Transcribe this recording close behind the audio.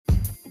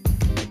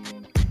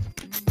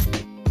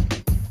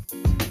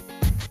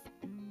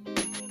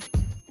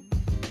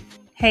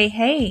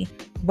Hey,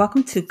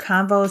 welcome to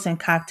Convos and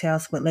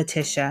Cocktails with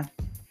Letitia.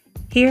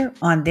 Here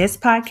on this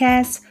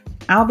podcast,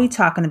 I'll be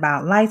talking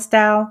about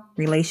lifestyle,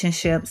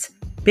 relationships,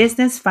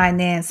 business,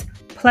 finance,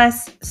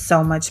 plus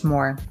so much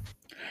more.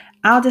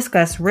 I'll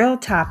discuss real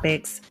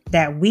topics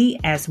that we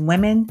as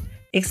women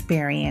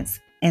experience.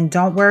 And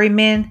don't worry,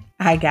 men,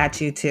 I got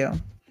you too.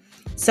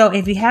 So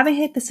if you haven't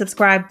hit the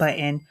subscribe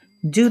button,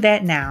 do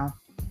that now.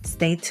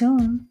 Stay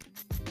tuned.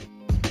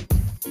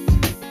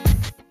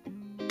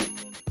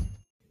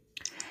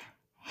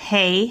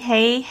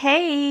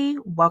 Hey.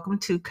 Welcome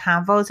to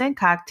Convos and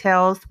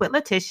Cocktails with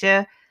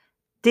Letitia.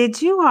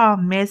 Did you all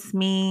miss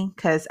me?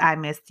 Because I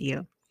missed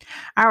you.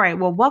 All right.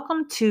 Well,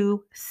 welcome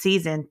to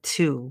season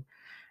 2.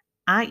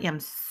 I am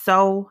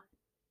so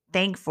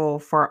thankful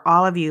for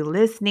all of you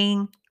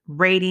listening,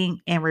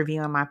 rating, and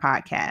reviewing my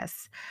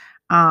podcast.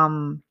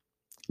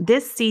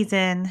 This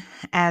season,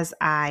 as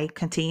I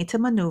continue to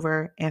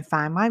maneuver and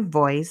find my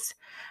voice,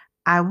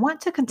 I want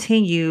to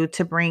continue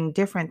to bring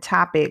different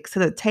topics to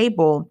the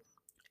table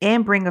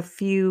and bring a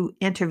few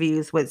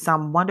interviews with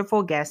some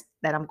wonderful guests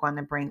that I'm going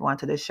to bring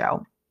onto the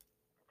show.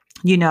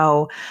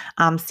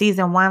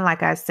 Season 1,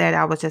 like I said,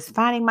 I was just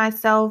finding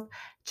myself,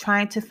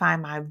 trying to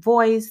find my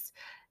voice,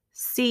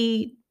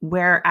 see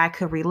where I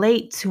could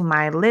relate to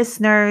my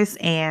listeners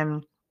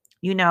and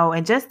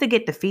just to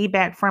get the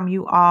feedback from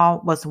you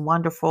all was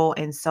wonderful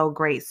and so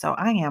great. So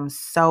I am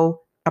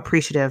so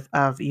appreciative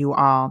of you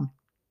all.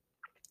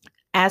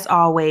 As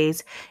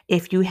always,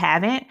 if you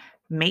haven't,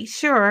 make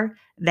sure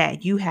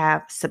that you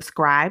have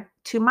subscribed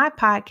to my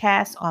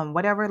podcast on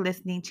whatever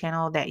listening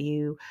channel that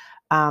you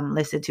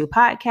listen to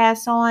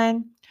podcasts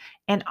on.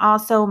 And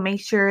also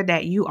make sure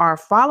that you are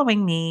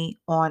following me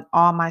on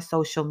all my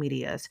social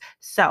medias.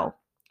 So,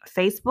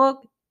 Facebook,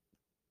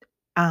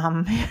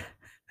 um,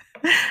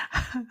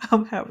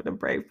 I'm having a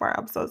brain fart.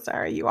 I'm so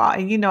sorry, you all.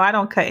 And I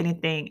don't cut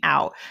anything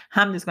out.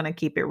 I'm just going to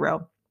keep it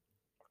real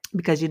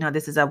because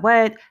this is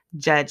a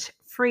judge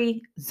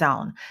free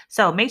zone.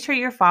 So make sure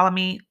you're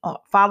following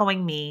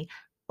me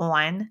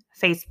on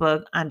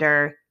Facebook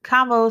under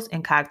Convos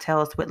and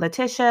Cocktails with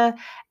Letitia,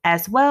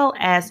 as well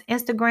as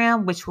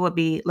Instagram, which will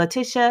be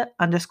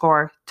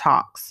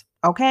Letitia_talks.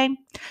 Okay.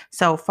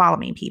 So follow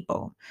me,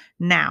 people.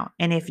 Now,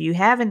 and if you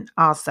haven't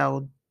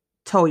also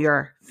told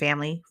your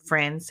family,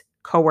 friends,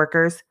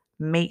 coworkers,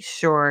 make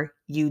sure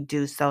you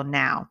do so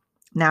now.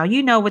 Now,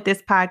 with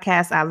this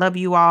podcast, I love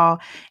you all.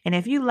 And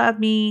if you love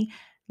me,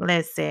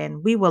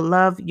 listen, we will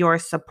love your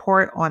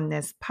support on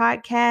this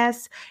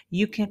podcast.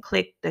 You can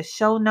click in the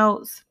show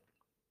notes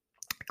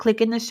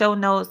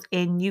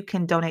and you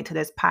can donate to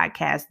this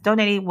podcast.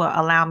 Donating will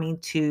allow me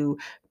to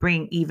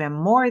bring even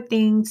more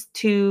things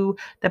to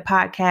the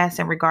podcast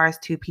in regards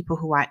to people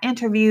who I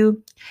interview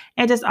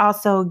and just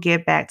also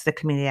give back to the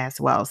community as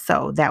well.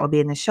 So that will be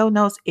in the show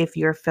notes if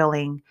you're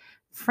feeling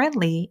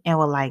friendly and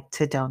would like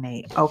to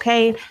donate.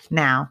 Okay,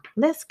 now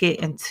let's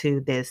get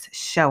into this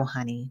show,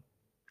 honey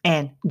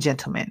and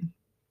gentlemen.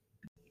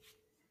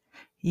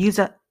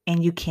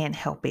 And you can't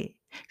help it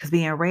because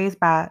being raised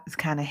by is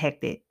kind of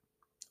hectic.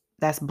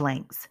 That's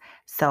blanks.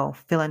 So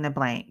fill in the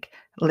blank.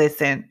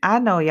 Listen, I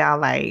know y'all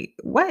like,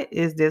 what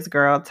is this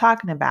girl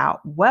talking about?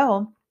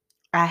 Well,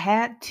 I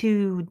had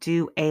to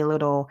do a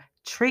little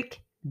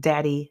trick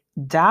daddy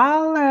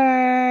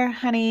dollar,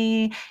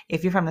 honey.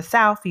 If you're from the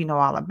South, you know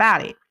all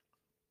about it.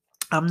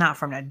 I'm not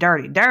from the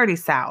dirty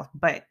South,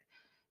 but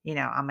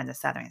I'm in the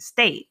Southern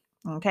state.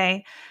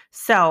 Okay.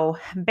 So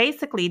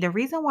basically, the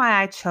reason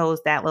why I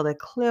chose that little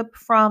clip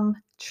from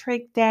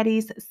Trick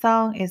Daddy's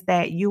song is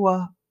that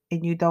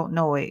and you don't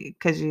know it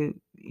because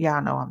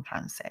y'all know what I'm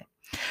trying to say.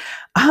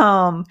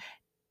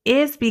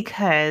 Is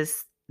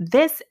because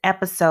this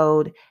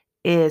episode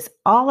is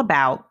all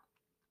about,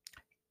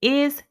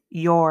 is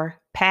your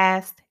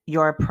past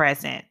your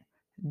present?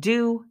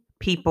 Do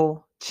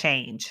people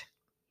change?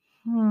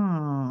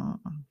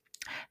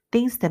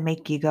 Things to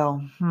make you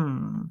go,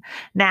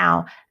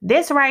 Now,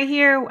 this right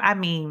here,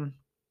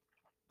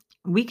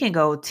 we can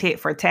go tit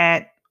for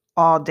tat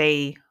all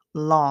day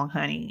long,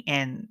 honey,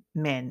 and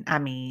men.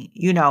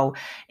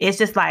 It's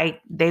just like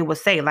they would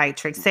say, like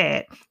Trick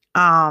said,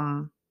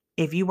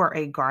 if you were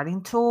a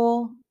gardening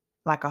tool,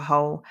 like a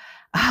hoe,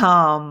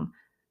 in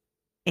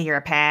your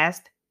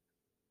past,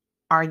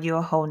 are you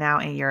a hoe now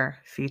in your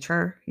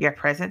future, your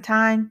present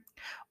time?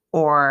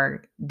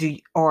 Or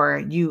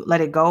you let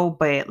it go,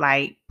 but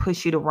like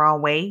push you the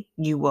wrong way,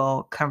 you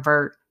will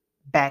convert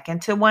back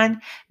into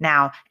one.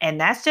 Now, and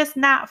that's just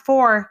not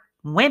for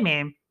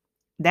women,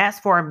 that's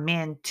for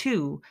men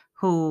too,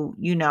 who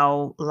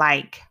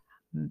like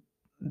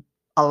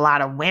a lot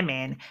of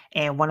women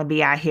and want to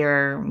be out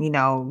here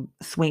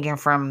swinging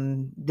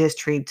from this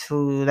tree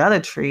to the other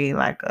tree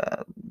like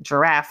a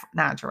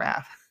not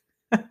giraffe,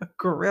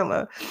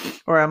 gorilla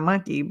or a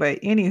monkey.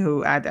 But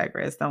anywho, I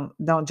digress.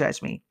 Don't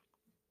judge me.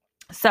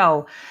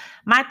 So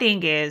my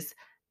thing is,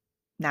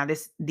 now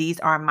these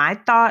are my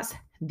thoughts.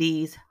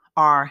 These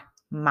are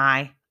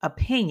my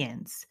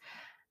opinions.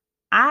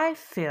 I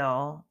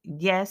feel,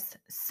 yes,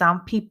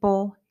 some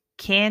people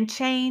can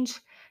change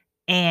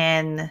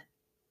and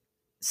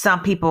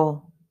some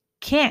people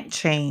can't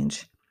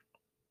change,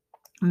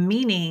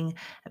 meaning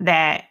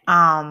that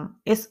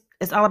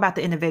it's all about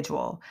the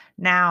individual.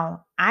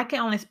 Now, I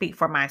can only speak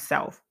for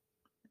myself.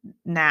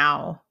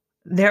 Now,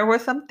 there were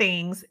some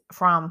things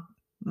from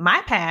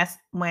my past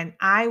when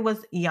I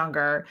was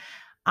younger.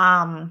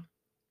 Um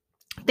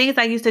Things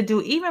I used to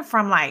do, even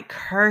from like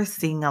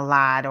cursing a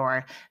lot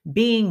or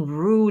being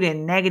rude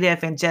and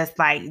negative and just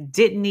like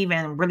didn't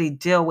even really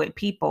deal with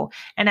people.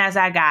 And as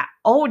I got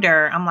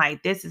older, I'm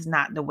like, this is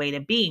not the way to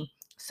be.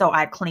 So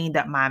I cleaned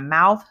up my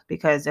mouth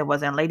because it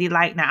wasn't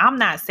ladylike. Now, I'm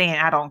not saying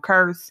I don't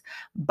curse,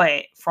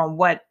 but from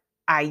what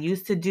I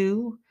used to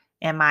do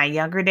in my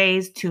younger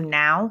days to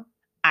now,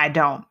 I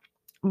don't.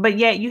 But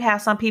yet you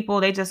have some people,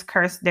 they just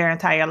curse their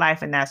entire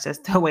life and that's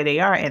just the way they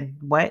are. And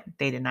what?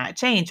 They did not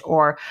change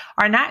or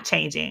are not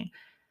changing.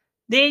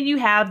 Then you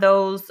have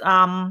those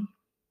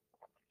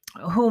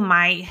who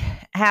might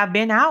have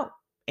been out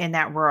in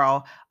that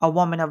world, a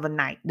woman of the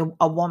night,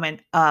 a woman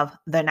of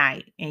the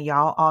night. And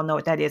y'all all know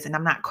what that is. And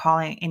I'm not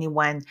calling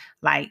anyone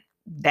like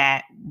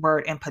that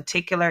word in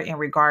particular in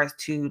regards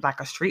to like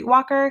a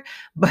streetwalker,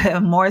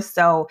 but more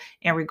so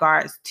in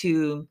regards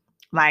to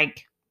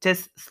like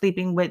just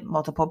sleeping with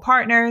multiple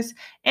partners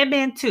and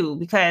men too,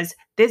 because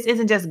this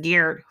isn't just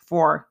geared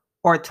for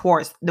or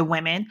towards the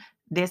women.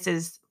 This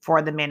is for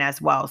the men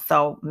as well.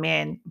 So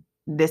men,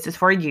 this is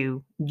for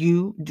you.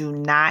 You do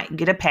not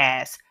get a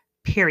pass,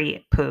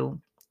 period,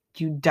 poo.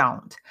 You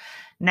don't.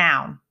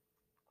 Now,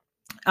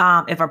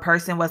 if a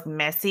person was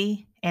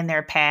messy in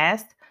their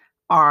past,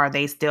 are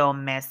they still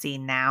messy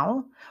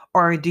now?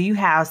 Or do you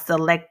have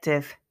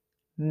selective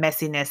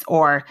messiness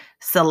or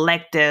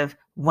selective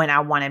when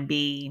I want to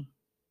be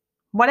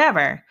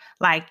whatever?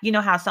 Like, you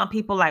know how some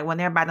people, like when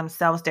they're by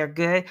themselves, they're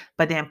good,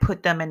 but then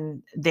put them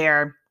in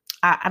their,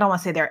 I don't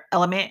want to say their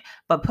element,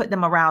 but put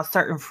them around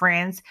certain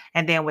friends.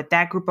 And then with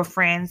that group of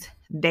friends,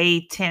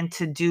 they tend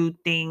to do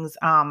things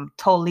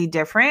totally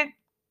different.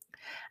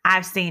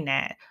 I've seen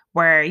that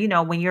where, you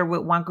know, when you're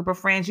with one group of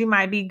friends, you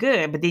might be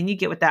good, but then you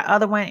get with that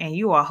other one and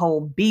you a whole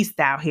beast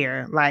out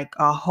here, like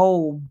a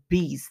whole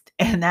beast.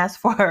 And that's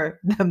for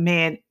the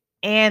men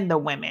and the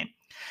women.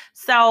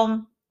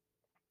 So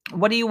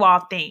what do you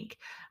all think?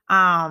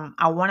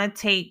 I want to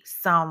take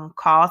some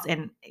calls,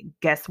 and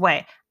guess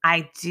what?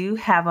 I do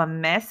have a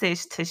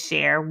message to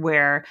share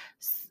where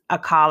a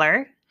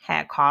caller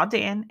had called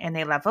in and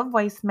they left a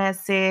voice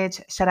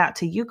message. Shout out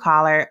to you,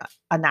 caller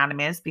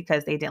anonymous,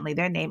 because they didn't leave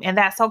their name, and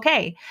that's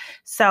okay.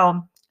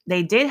 So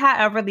they did,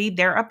 however, leave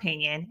their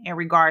opinion in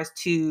regards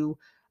to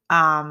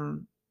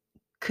um,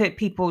 could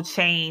people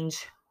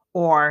change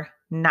or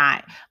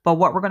not. But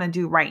what we're going to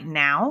do right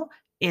now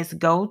is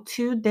go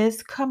to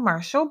this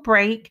commercial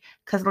break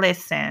because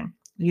listen,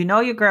 you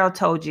know, your girl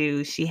told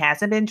you she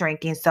hasn't been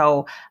drinking.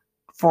 So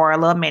for a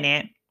little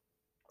minute,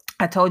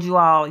 I told you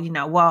all, you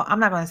know, well, I'm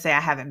not going to say I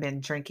haven't been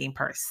drinking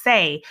per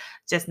se,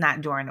 just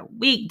not during the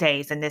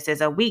weekdays. And this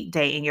is a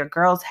weekday, and your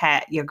girl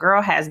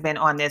has been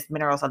on this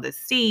Minerals of the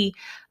Sea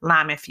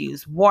lime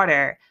infused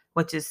water,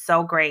 which is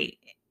so great.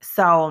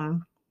 So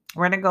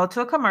we're going to go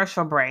to a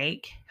commercial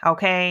break,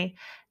 okay?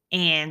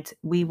 And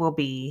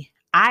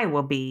I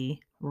will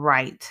be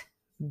right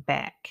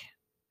back.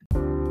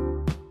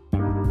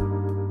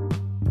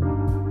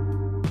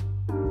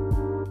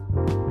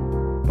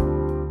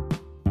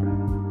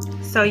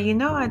 So, you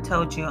know, I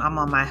told you I'm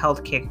on my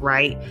health kick,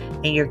 right?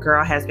 And your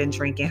girl has been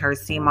drinking her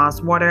sea moss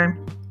water.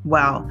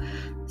 Well,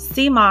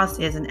 sea moss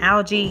is an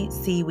algae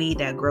seaweed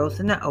that grows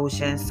in the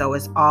ocean, so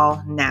it's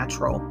all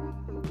natural.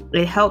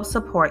 It helps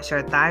support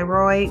your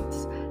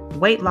thyroids,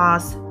 weight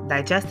loss,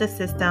 digestive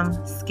system,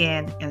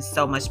 skin, and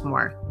so much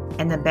more.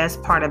 And the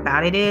best part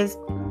about it is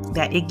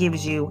that it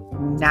gives you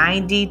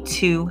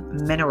 92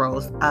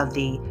 minerals of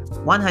the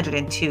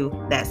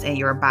 102 that's in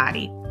your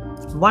body.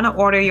 Want to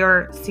order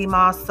your sea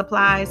moss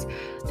supplies?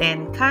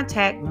 Then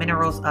contact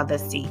Minerals of the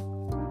Sea.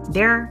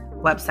 Their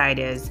website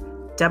is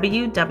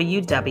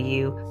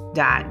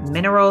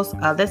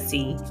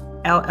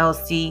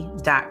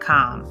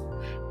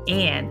www.mineralsoftheseallc.com,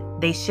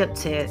 and they ship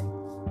to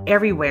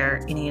everywhere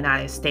in the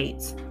United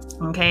States.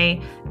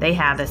 Okay, they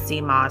have the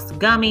sea moss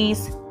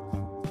gummies,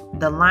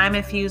 the lime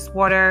infused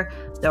water,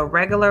 the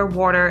regular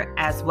water,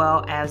 as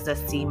well as the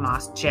sea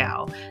moss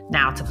gel.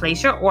 Now, to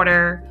place your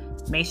order,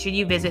 make sure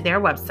you visit their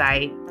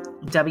website,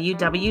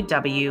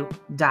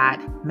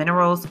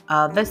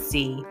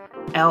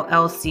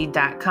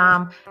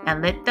 www.mineralsoftheseallc.com,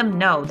 and let them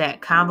know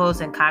that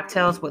Convos and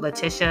Cocktails with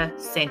Letitia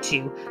sent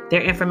you.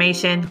 Their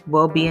information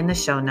will be in the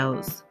show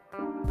notes.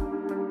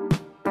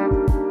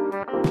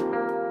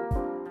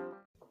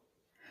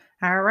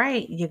 All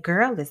right, your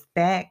girl is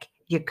back.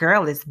 Your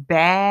girl is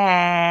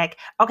back.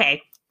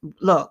 Okay,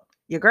 look,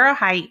 your girl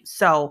hype.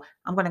 So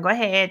I'm going to go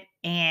ahead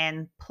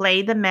and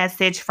play the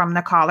message from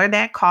the caller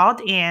that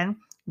called in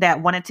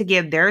that wanted to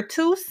give their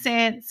 2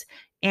 cents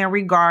in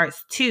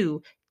regards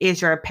to,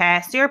 is your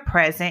past your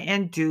present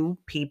and do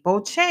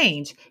people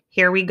change?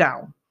 Here we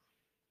go.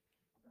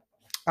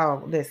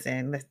 Oh,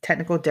 listen, the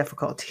technical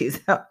difficulties.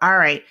 All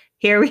right,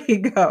 here we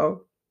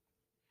go.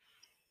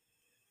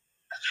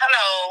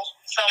 Hello.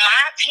 So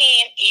my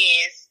opinion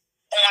is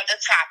on the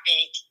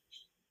topic,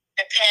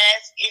 the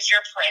past is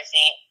your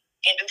present,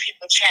 and do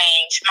people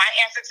change? My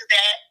answer to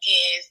that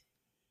is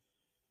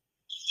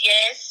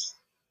yes,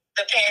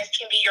 the past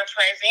can be your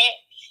present,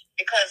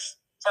 because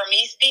for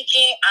me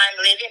speaking, I'm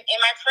living in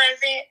my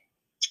present.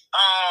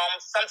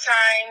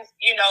 Sometimes,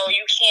 you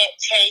can't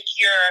take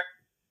your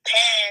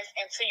past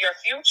into your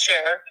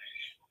future,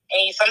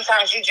 and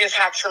sometimes you just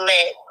have to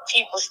let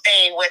people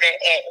stay where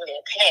they're at in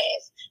their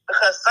past,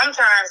 because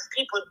sometimes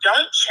people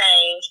don't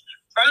change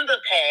from the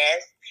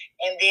past,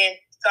 and then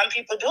some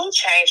people do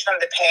change from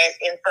the past.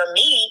 And for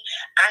me,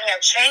 I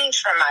have changed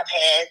from my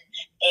past,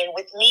 and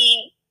with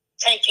me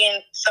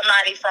taking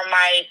somebody from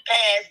my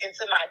past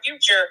into my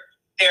future,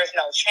 there's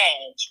no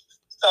change.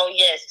 So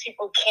yes,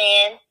 people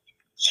can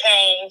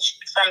change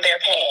from their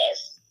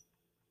past.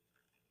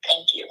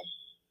 Thank you.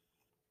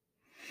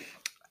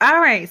 All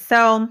right.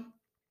 So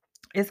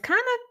it's kind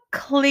of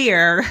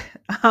clear,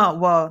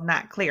 well,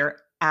 not clear,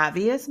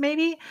 obvious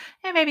maybe,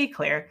 and maybe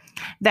clear,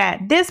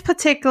 that this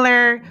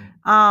particular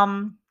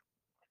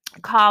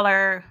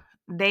caller,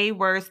 they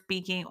were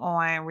speaking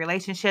on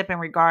relationship in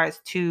regards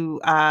to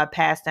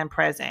past and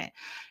present.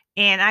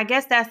 And I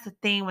guess that's the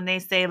thing when they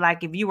say,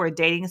 like, if you were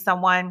dating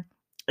someone,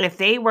 if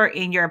they were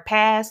in your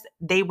past,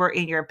 they were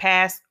in your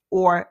past,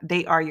 or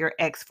they are your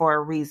ex for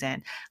a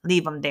reason.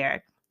 Leave them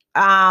there.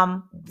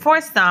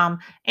 For some,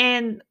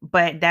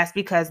 but that's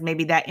because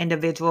maybe that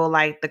individual,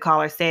 like the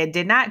caller said,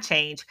 did not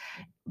change.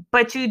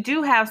 But you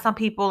do have some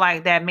people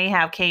like that may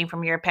have came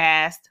from your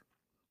past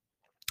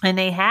and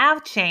they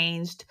have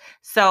changed.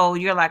 So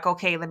you're like,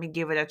 okay, let me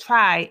give it a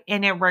try.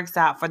 And it works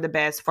out for the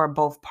best for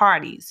both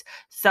parties.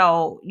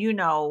 So,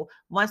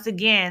 once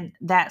again,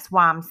 that's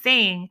why I'm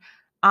saying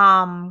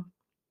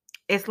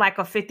it's like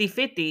a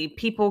 50-50.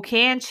 People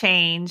can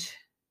change.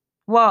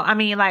 Well, I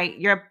mean, like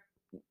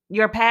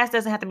your past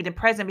doesn't have to be the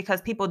present,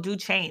 because people do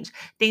change.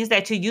 Things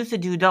that you used to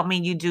do don't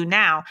mean you do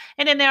now.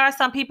 And then there are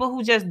some people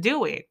who just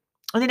do it.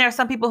 And then there are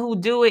some people who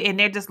do it and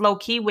they're just low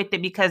key with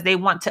it because they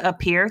want to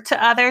appear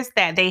to others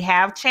that they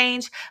have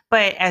changed.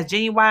 But as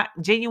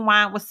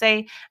Genuine would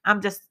say,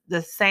 I'm just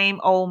the same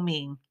old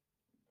me.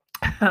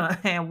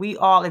 And we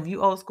all, if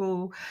you old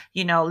school,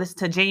 listen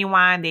to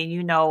Genuine, then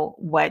you know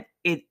what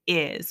it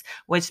is,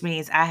 which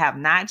means I have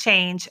not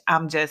changed.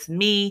 I'm just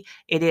me.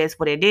 It is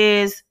what it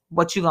is.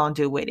 What you gonna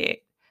do with it?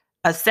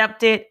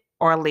 Accept it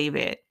or leave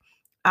it.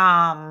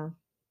 Um,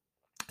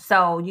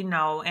 so,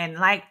 and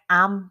like,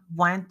 I'm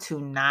one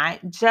to not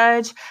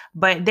judge,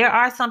 but there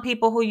are some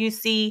people who you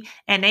see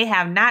and they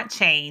have not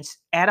changed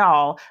at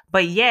all.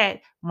 But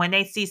yet, when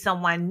they see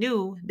someone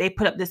new, they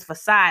put up this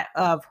facade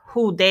of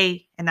who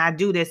they, and I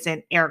do this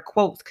in air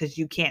quotes because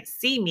you can't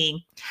see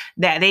me,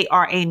 that they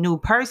are a new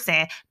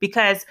person,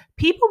 because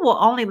people will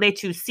only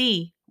let you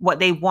see what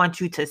they want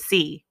you to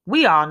see.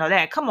 We all know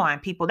that. Come on,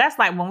 people. That's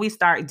like when we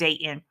start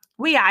dating.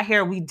 We out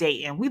here, we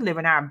dating, we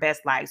living our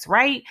best lives,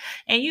 right?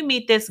 And you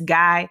meet this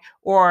guy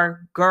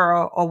or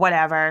girl or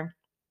whatever.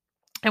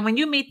 And when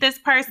you meet this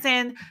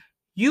person,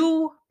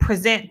 you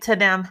present to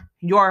them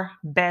your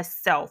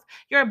best self.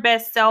 Your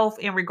best self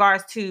in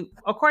regards to,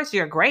 of course,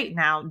 you're great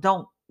now.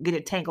 Don't get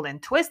it tangled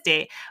and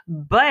twisted,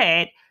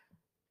 but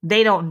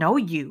they don't know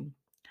you.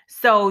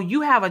 So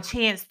you have a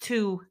chance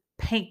to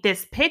paint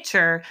this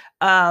picture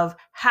of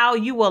how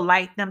you would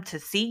like them to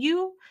see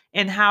you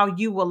and how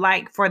you would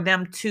like for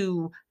them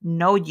to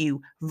know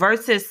you,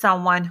 versus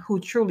someone who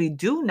truly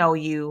do know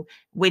you,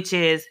 which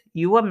is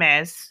you a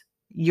mess,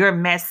 you're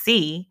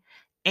messy,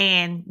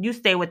 and you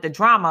stay with the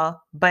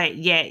drama, but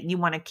yet you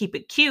want to keep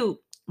it cute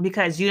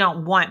because you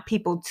don't want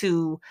people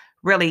to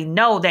really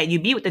know that you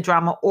be with the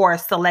drama, or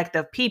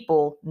selective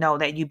people know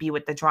that you be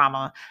with the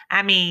drama.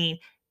 I mean,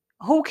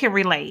 who can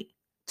relate?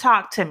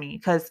 Talk to me,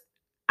 because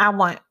I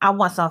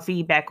want some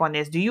feedback on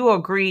this. Do you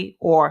agree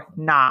or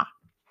nah?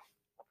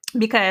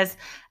 Because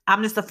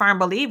I'm just a firm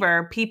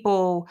believer,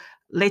 people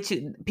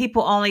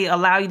only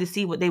allow you to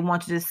see what they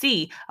want you to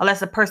see,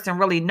 unless a person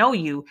really know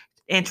you.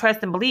 And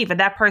trust and believe, if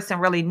that person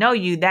really know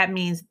you, that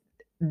means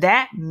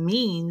that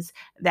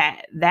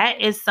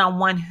is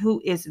someone who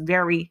is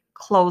very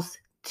close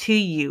to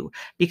you.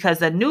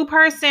 Because a new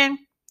person,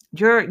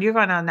 you're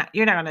not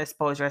gonna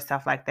expose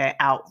yourself like that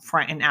out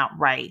front and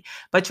outright.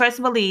 But trust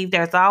and believe,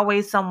 there's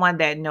always someone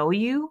that know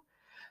you,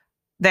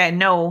 that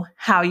know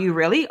how you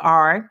really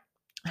are,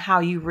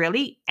 how you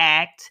really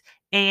act.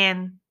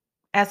 And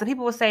as the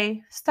people would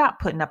say,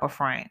 stop putting up a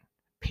front.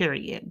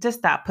 Period. Just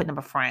stop putting up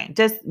a front.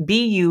 Just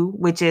be you,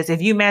 which is,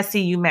 if you messy,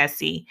 you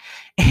messy.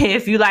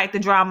 If you like the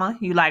drama,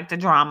 you like the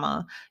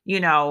drama,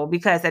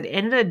 because at the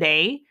end of the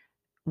day,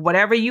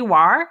 whatever you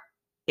are,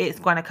 it's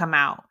going to come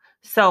out.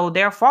 So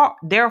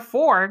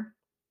therefore,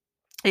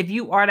 if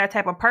you are that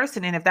type of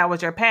person, and if that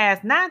was your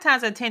past, 9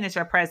 times out of 10 is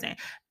your present.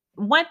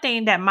 One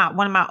thing that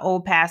one of my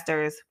old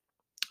pastors,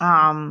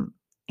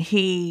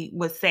 he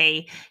would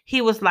say, he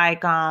was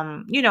like,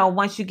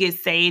 once you get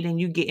saved and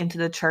you get into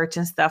the church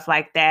and stuff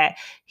like that,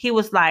 he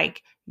was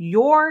like,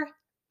 your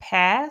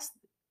past,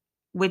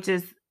 which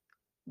is,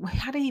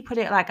 how did he put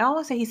it? Like, I don't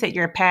want to say he said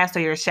your past or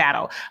your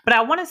shadow, but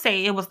I want to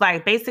say it was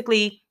like,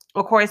 basically,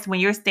 Of course, when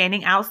you're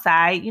standing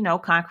outside,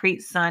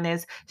 concrete sun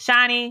is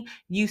shining,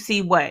 you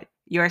see what?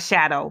 Your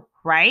shadow,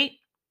 right?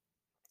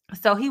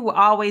 So he will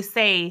always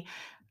say,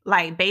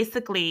 like,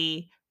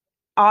 basically,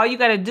 all you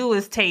got to do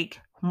is take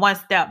one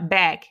step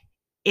back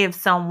if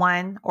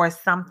someone or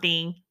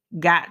something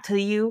got to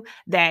you,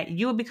 that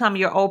you will become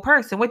your old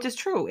person, which is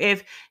true.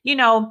 If,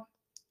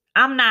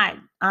 I'm not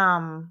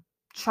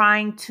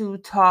trying to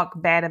talk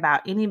bad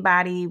about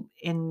anybody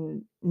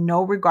in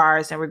no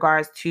regards in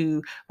regards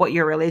to what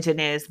your religion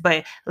is,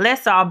 but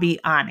let's all be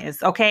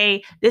honest,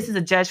 okay? This is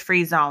a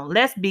judge-free zone.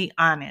 Let's be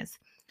honest.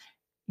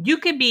 You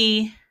could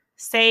be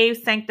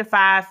saved,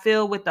 sanctified,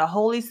 filled with the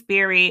Holy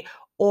Spirit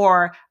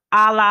or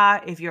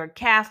Allah if you're a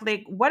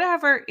Catholic,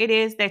 whatever it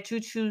is that you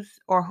choose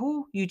or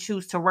who you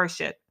choose to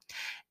worship.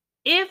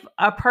 If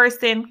a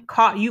person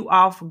caught you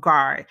off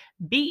guard,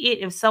 be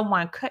it if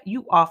someone cut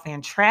you off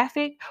in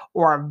traffic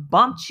or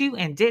bumped you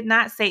and did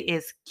not say,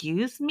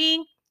 "Excuse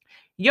me,"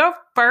 your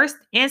first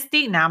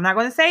instinct, now I'm not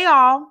going to say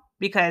all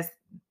because,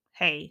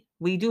 hey,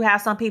 we do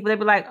have some people that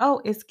be like,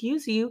 "Oh,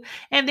 excuse you."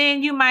 And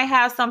then you might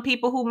have some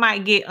people who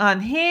might get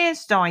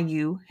unhinged on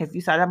you. If you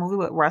saw that movie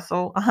with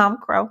Russell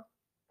Crowe,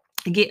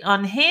 get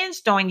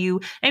unhinged on you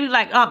and be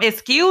like,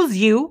 excuse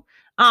you.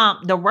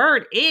 The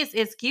word is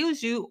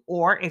excuse you,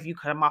 or if you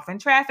cut them off in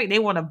traffic, they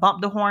want to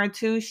bump the horn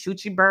too,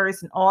 shoot you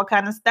birds and all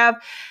kind of stuff.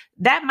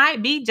 That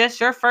might be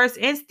just your first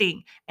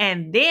instinct.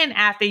 And then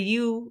after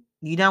you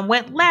done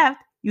went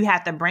left, you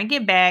have to bring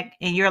it back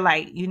and you're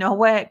like, you know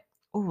what?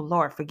 Oh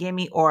Lord, forgive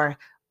me. Or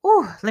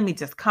let me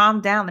just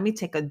calm down. Let me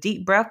take a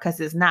deep breath because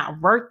it's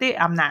not worth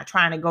it. I'm not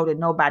trying to go to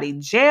nobody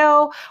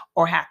jail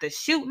or have to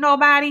shoot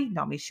nobody.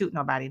 Don't me shoot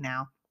nobody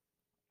now,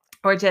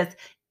 or just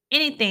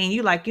anything.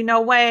 You like, you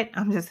know what?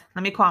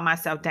 Let me calm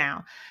myself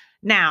down.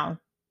 Now,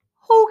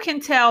 who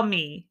can tell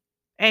me?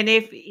 And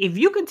if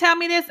you can tell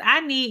me this, I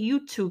need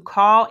you to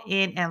call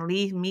in and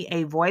leave me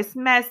a voice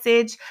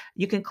message.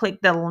 You can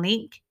click the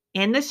link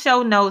in the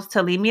show notes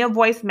to leave me a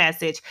voice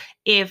message.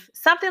 If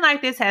something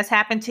like this has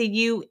happened to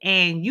you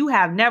and you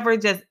have never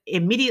just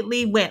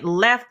immediately went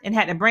left and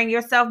had to bring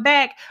yourself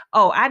back,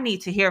 oh, I need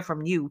to hear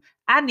from you.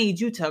 I need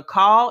you to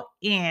call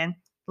in,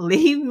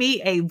 leave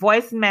me a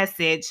voice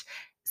message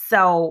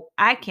so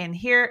I can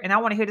hear, and I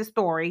want to hear the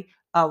story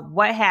of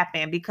what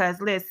happened. Because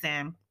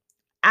listen,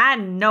 I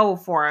know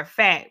for a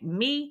fact,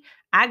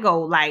 I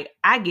go like,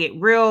 I get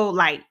real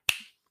like,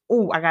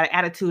 oh, I got an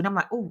attitude. I'm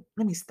like, oh,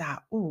 let me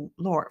stop. Oh,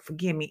 Lord,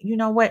 forgive me. You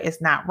know what? It's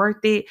not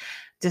worth it.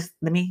 Just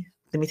let me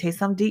take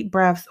some deep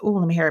breaths. Oh,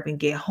 let me hurry up and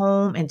get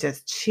home and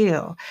just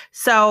chill.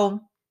 So,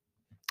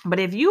 but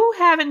if you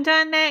haven't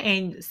done that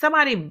and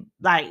somebody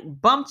like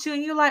bumped you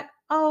and you're like,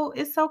 oh,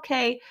 it's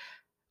okay,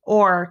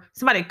 or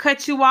somebody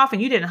cut you off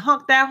and you didn't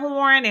honk that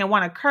horn and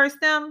want to curse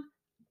them,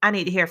 I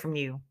need to hear from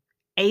you.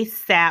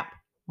 ASAP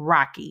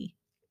Rocky.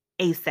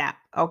 ASAP.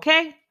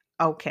 Okay?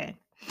 Okay.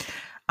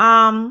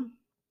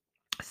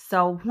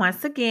 So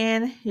once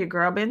again, your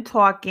girl been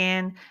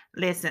talking.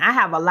 Listen, I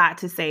have a lot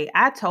to say.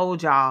 I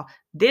told y'all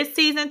this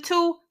season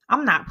 2,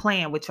 I'm not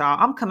playing with y'all.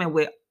 I'm coming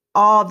with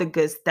all the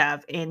good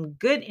stuff and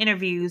good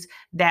interviews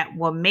that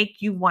will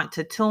make you want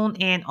to tune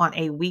in on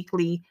a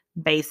weekly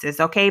basis.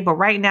 Okay. But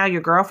right now,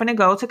 your girl finna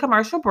go to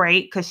commercial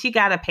break because she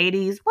got to pay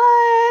these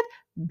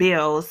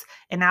bills.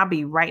 And I'll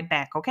be right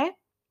back. Okay.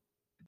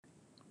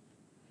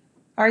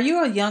 Are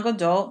you a young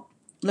adult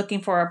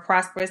looking for a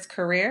prosperous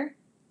career?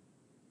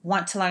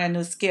 Want to learn a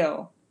new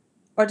skill?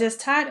 Or just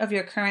tired of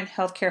your current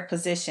healthcare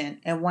position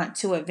and want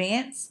to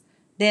advance?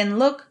 Then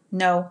look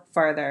no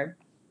further.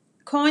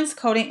 Coins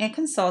Coding and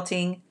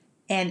Consulting,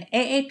 an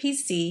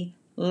AAPC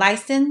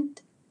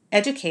licensed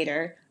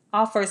educator,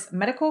 offers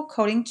medical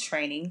coding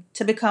training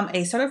to become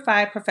a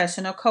certified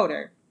professional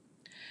coder.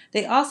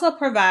 They also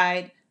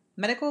provide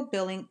medical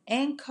billing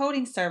and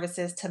coding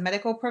services to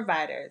medical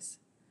providers.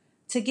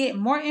 To get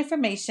more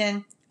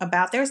information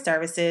about their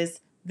services,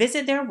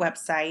 visit their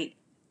website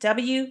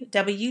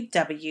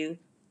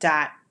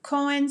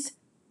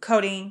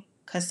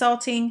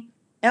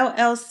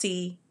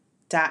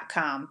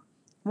www.cohenscodingconsultingllc.com.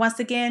 Once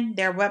again,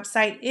 their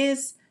website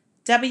is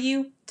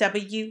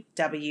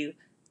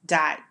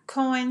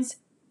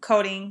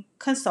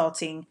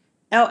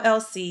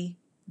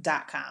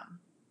www.cohenscodingconsultingllc.com.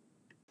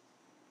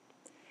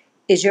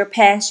 Is your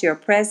past your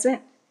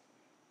present?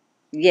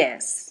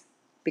 Yes,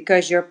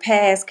 because your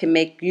past can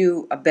make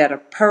you a better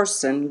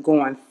person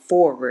going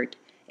forward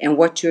in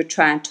what you're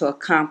trying to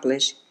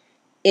accomplish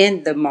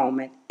in the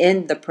moment,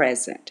 in the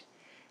present.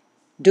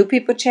 Do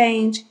people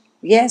change?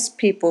 Yes,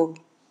 people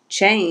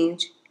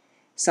change.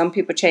 Some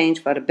people change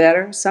for the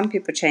better, some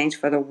people change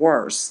for the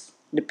worse,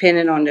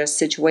 depending on their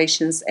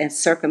situations and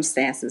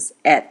circumstances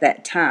at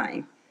that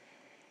time.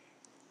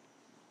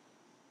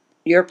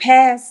 Your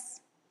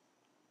past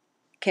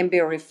can be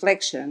a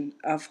reflection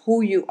of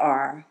who you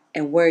are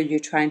and where you're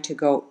trying to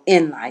go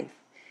in life.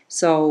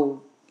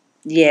 So,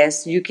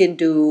 yes, you can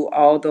do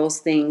all those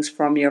things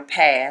from your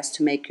past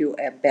to make you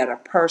a better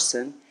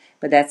person,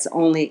 but that's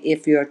only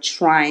if you're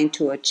trying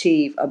to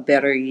achieve a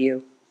better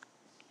you.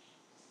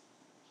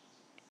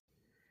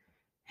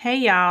 Hey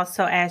y'all,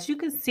 so as you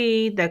can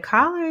see, the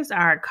callers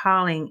are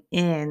calling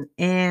in,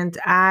 and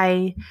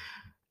I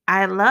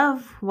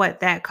love what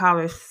that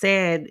caller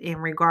said in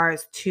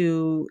regards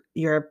to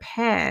your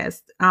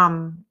past.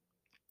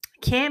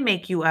 Can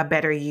make you a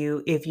better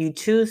you if you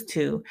choose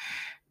to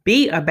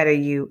be a better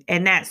you,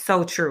 and that's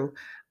so true.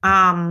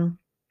 Um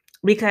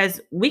because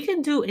we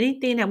can do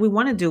anything that we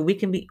want to do.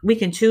 We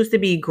can choose to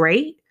be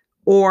great,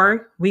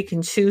 or we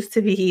can choose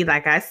to be,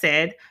 like I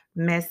said,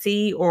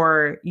 messy,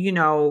 or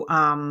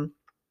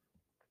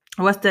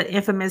what's the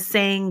infamous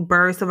saying,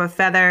 birds of a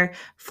feather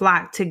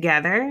flock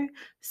together.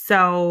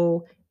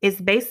 So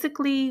it's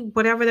basically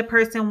whatever the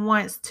person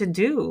wants to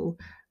do.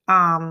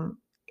 I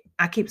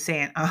keep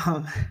saying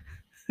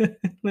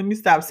let me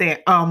stop saying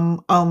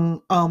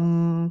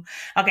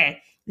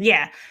okay,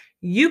 yeah,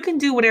 you can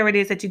do whatever it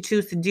is that you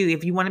choose to do.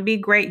 If you want to be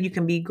great, you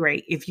can be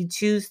great. If you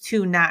choose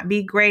to not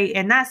be great,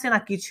 and not saying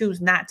like you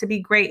choose not to be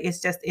great, it's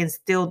just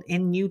instilled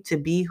in you to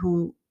be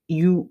who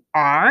you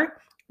are,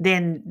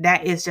 then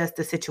that is just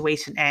the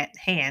situation at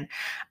hand.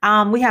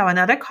 We have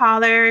another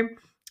caller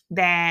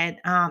that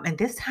and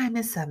this time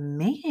it's a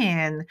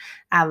man.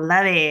 I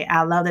love it.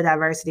 I love the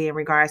diversity in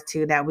regards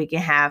to that we can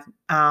have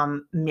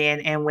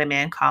men and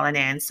women calling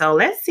in. So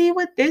let's see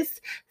what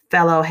this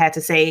fellow had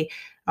to say.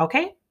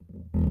 Okay.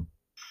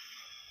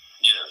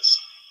 Yes,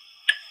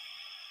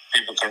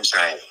 people can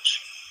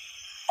change.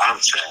 I'm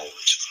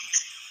changed.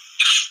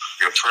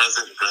 Your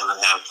present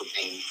doesn't have to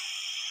be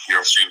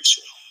your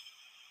future.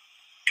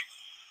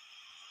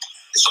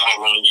 It's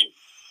all on you.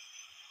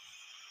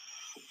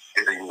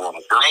 Either you want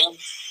to grow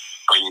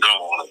or you don't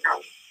want to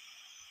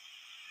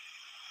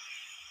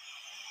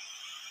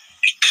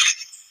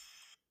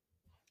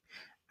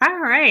grow. All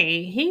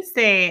right. He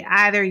said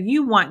either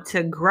you want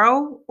to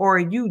grow or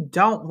you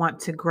don't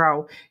want to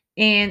grow.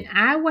 And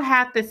I would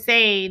have to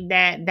say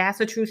that that's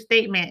a true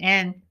statement.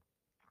 And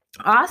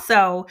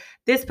also,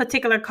 this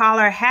particular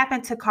caller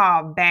happened to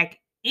call back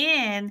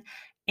in,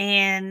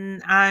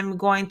 and I'm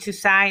going to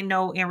side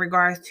note in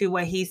regards to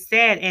what he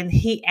said. And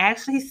he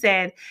actually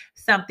said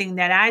something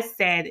that I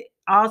said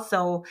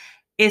also.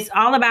 It's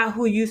all about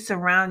who you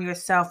surround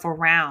yourself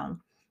around.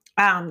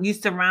 You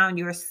surround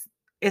your,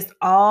 it's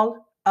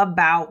all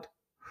about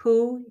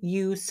who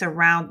you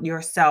surround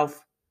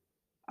yourself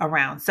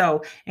around.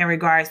 So, in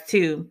regards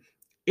to,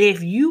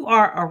 if you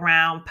are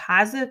around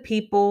positive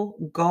people,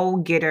 goal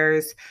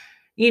getters,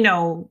 you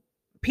know,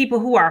 people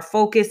who are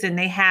focused and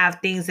they have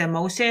things in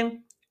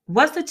motion,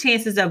 what's the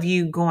chances of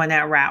you going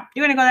that route?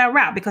 You're going to go that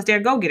route because they're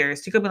go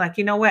getters. You could be like,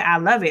 you know what? I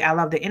love it. I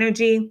love the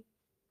energy.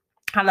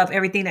 I love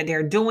everything that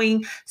they're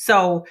doing.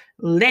 So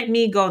let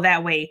me go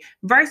that way.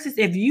 Versus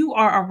if you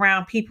are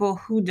around people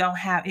who don't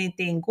have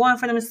anything going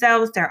for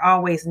themselves, they're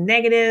always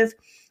negative,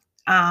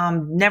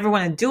 never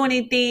want to do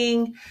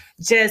anything,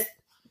 just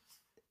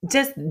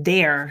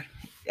there,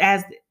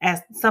 as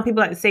some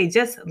people like to say,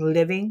 just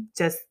living,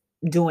 just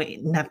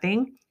doing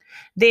nothing,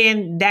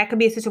 then that could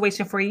be a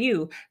situation for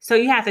you. So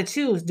you have to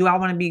choose, do I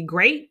want to be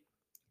great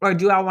or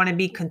do I want to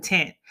be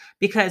content?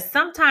 Because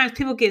sometimes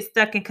people get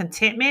stuck in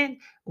contentment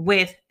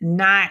with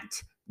not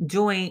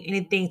doing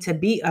anything to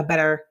be a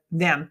better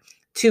them,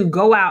 to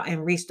go out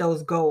and reach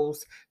those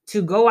goals,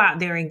 to go out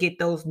there and get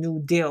those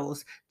new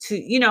deals,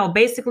 to,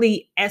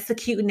 basically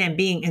executing and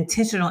being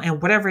intentional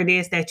in whatever it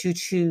is that you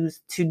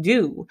choose to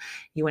do.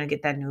 You want to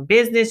get that new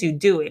business, you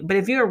do it. But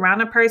if you're around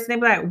a person, they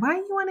be like, why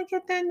you want to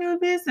get that new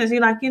business?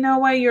 You're like, you know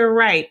what, you're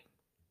right.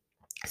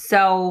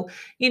 So,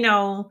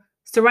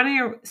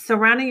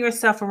 surrounding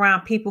yourself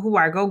around people who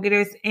are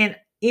go-getters. And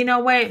you know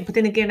what? But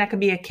then again, that could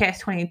be a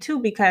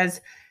catch-22,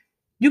 because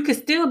you could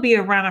still be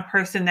around a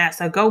person that's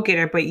a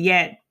go-getter, but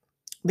yet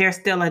they're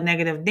still a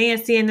negative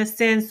Nancy in a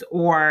sense,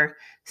 or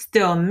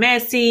still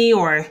messy,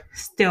 or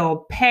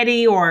still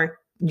petty, or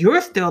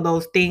you're still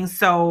those things.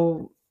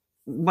 So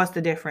what's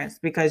the difference?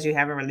 Because you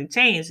haven't really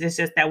changed. It's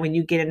just that when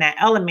you get in that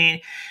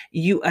element,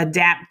 you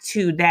adapt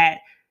to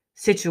that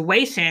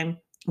situation.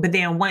 But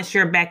then once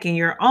you're back in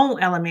your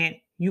own element,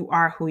 you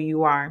are who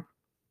you are.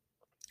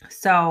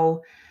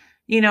 So,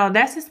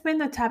 that's just been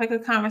the topic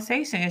of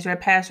conversation. Is your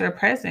past your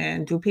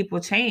present? Do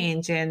people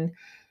change? And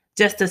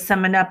just to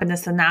sum it up in the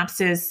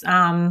synopsis,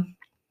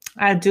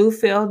 I do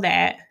feel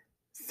that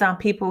some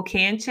people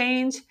can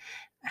change.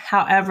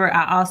 However,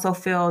 I also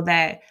feel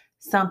that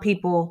some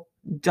people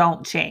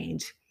don't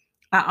change.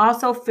 I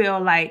also feel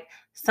like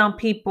some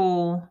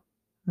people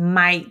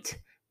might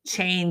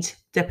change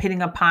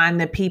depending upon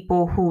the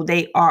people who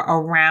they are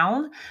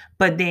around,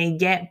 but then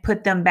yet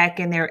put them back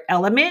in their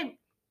element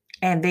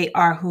and they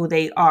are who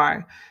they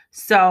are.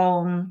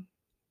 So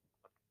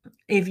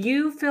if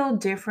you feel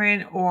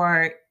different,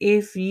 or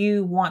if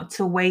you want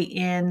to weigh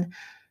in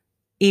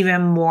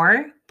even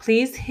more,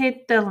 please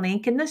hit the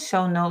link in the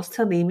show notes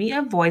to leave me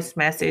a voice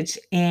message,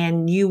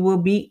 and you will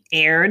be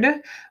aired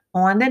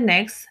on the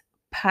next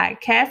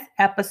podcast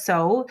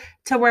episode,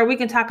 to where we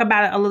can talk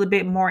about it a little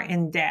bit more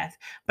in depth.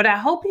 But I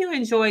hope you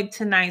enjoyed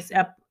today,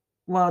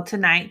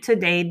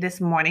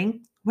 this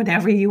morning,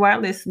 whenever you are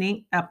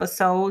listening,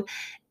 episode,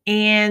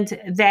 and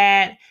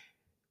that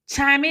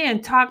chime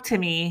in, talk to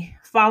me,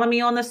 follow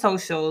me on the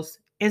socials,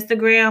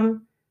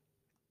 Instagram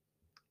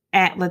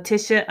at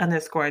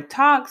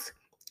Letitia_talks,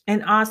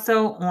 and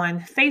also on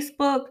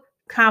Facebook,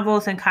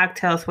 Convos and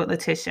Cocktails with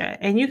Letitia.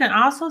 And you can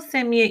also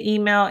send me an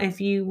email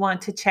if you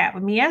want to chat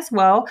with me as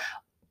well,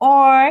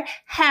 or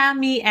have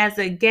me as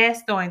a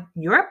guest on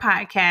your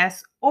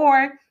podcast,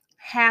 or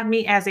have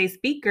me as a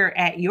speaker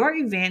at your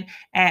event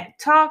at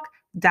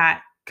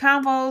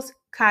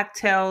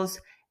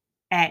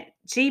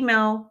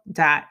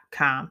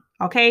talk.convoscocktails@gmail.com.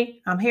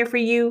 Okay, I'm here for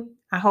you.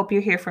 I hope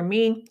you're here for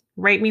me.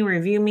 Rate me,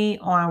 review me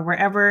on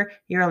wherever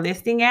you're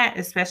listening at,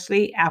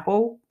 especially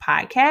Apple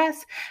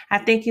Podcasts. I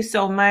thank you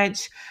so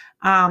much.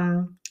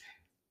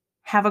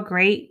 Have a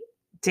great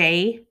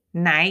day,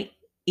 night,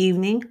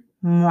 evening,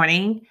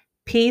 morning.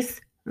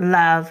 Peace,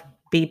 love,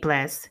 be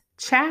blessed.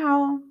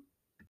 Ciao.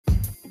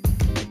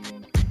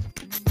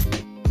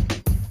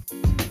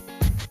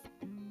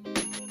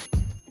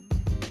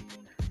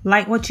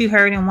 Like what you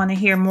heard and want to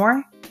hear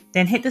more?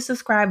 Then hit the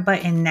subscribe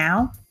button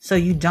now so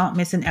you don't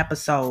miss an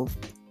episode.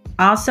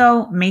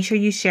 Also, make sure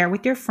you share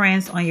with your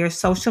friends on your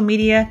social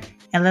media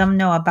and let them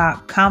know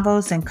about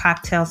Convos and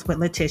Cocktails with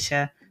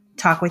Letitia.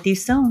 Talk with you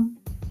soon.